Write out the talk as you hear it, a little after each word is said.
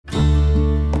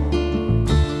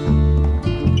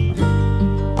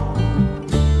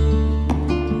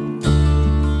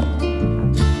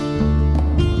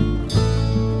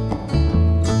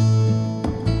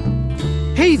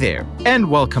there,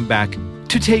 and welcome back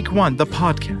to Take One, the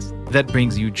podcast that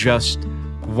brings you just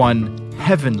one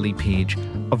heavenly page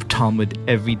of Talmud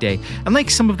every day.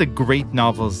 Unlike some of the great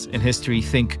novels in history,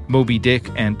 think Moby Dick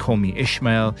and Call Me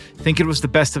Ishmael, think it was the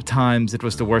best of times, it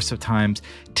was the worst of times.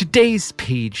 Today's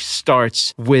page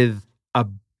starts with a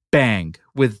bang,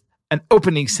 with an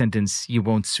opening sentence you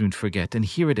won't soon forget. And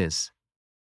here it is.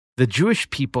 The Jewish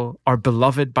people are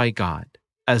beloved by God,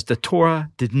 as the Torah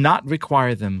did not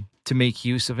require them to make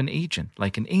use of an agent,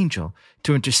 like an angel,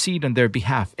 to intercede on their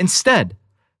behalf. Instead,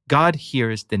 God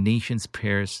hears the nation's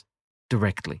prayers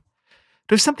directly.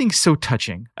 There's something so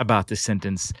touching about this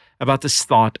sentence, about this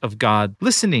thought of God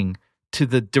listening to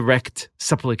the direct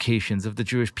supplications of the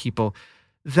Jewish people,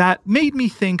 that made me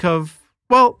think of,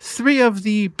 well, three of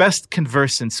the best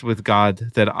conversants with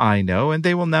God that I know, and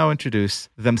they will now introduce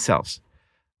themselves.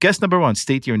 Guest number one,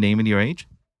 state your name and your age.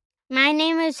 My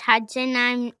name is Hudson,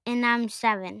 and I'm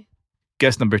 7.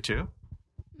 Guest number two.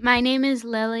 My name is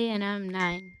Lily, and I'm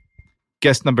 9.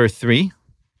 Guest number 3.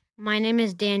 My name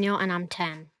is Daniel, and I'm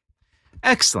 10.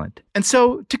 Excellent. And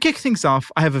so, to kick things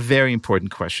off, I have a very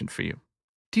important question for you.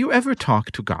 Do you ever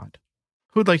talk to God?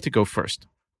 Who'd like to go first?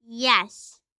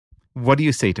 Yes. What do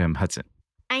you say to him, Hudson?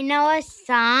 I know a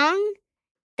song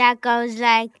that goes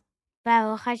like,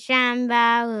 Baruch Hashem,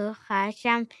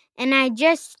 and I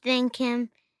just thank him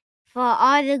for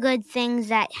all the good things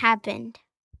that happened.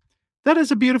 That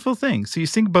is a beautiful thing. So you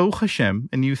sing Baruch Hashem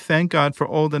and you thank God for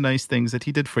all the nice things that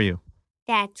he did for you.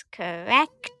 That's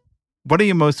correct. What are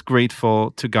you most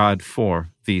grateful to God for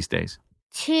these days?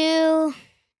 To,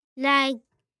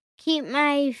 keep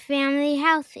my family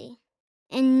healthy.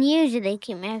 And usually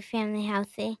keep my family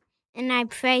healthy. And I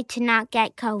pray to not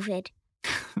get COVID.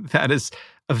 That is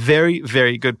a very,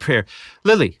 very good prayer.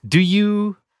 Lily, do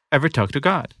you ever talk to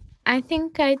God? I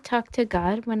think I talk to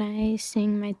God when I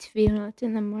sing my tefillot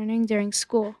in the morning during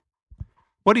school.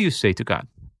 What do you say to God?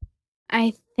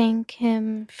 I thank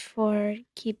him for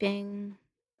keeping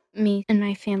me and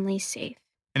my family safe.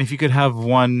 And if you could have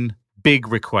one big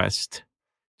request,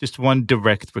 just one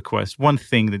direct request, one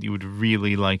thing that you would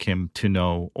really like him to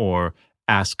know or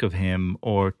ask of him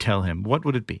or tell him, what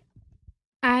would it be?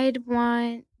 I'd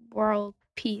want world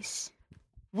peace.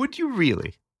 Would you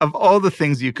really? Of all the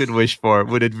things you could wish for,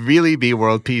 would it really be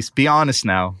world peace? Be honest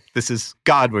now. This is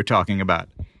God we're talking about.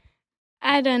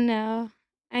 I don't know.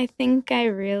 I think I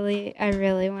really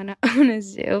want to own a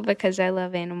zoo because I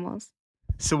love animals.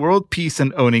 So world peace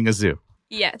and owning a zoo.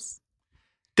 Yes.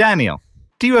 Daniel,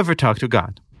 do you ever talk to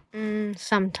God?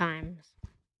 Sometimes.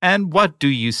 And what do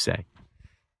you say?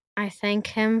 I thank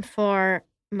him for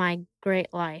my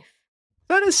great life.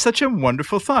 That is such a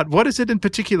wonderful thought. What is it in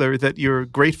particular that you're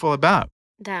grateful about?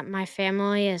 That my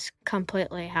family is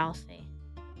completely healthy.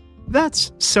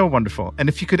 That's so wonderful. And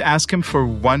if you could ask him for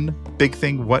one big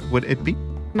thing, what would it be?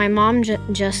 My mom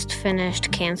just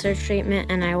finished cancer treatment,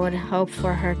 and I would hope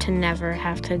for her to never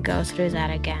have to go through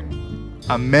that again.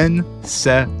 Amen.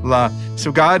 Selah.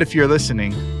 So God, if you're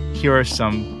listening, here are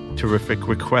some terrific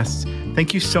requests.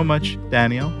 Thank you so much,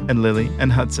 Daniel and Lily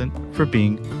and Hudson, for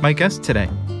being my guest today.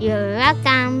 You're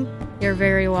welcome. You're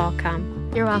very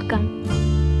welcome. You're welcome.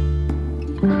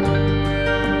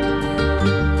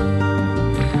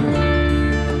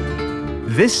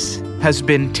 This has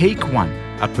been Take One,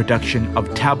 a production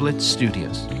of Tablet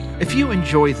Studios. If you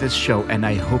enjoy this show, and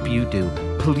I hope you do,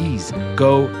 please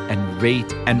go and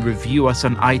rate and review us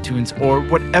on iTunes or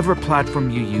whatever platform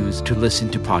you use to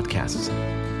listen to podcasts.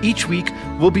 Each week,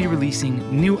 we'll be releasing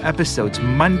new episodes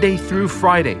Monday through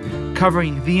Friday,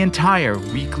 covering the entire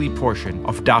weekly portion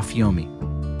of Daf Yomi.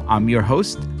 I'm your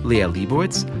host, Leah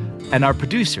Leibowitz, and our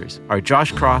producers are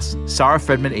Josh Cross, Sarah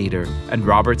Fredman-Ader, and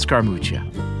Robert Scaramuccia.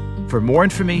 For more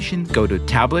information, go to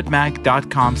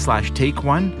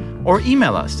tabletmag.com/takeone or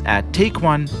email us at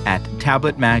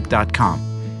takeone@tabletmag.com.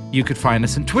 You could find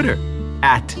us on Twitter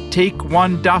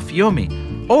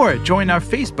 @TakeOneDafYomi or join our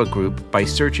Facebook group by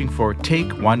searching for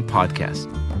Take One Podcast.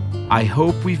 I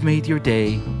hope we've made your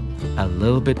day a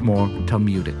little bit more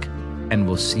Talmudic, and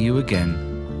we'll see you again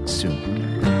soon.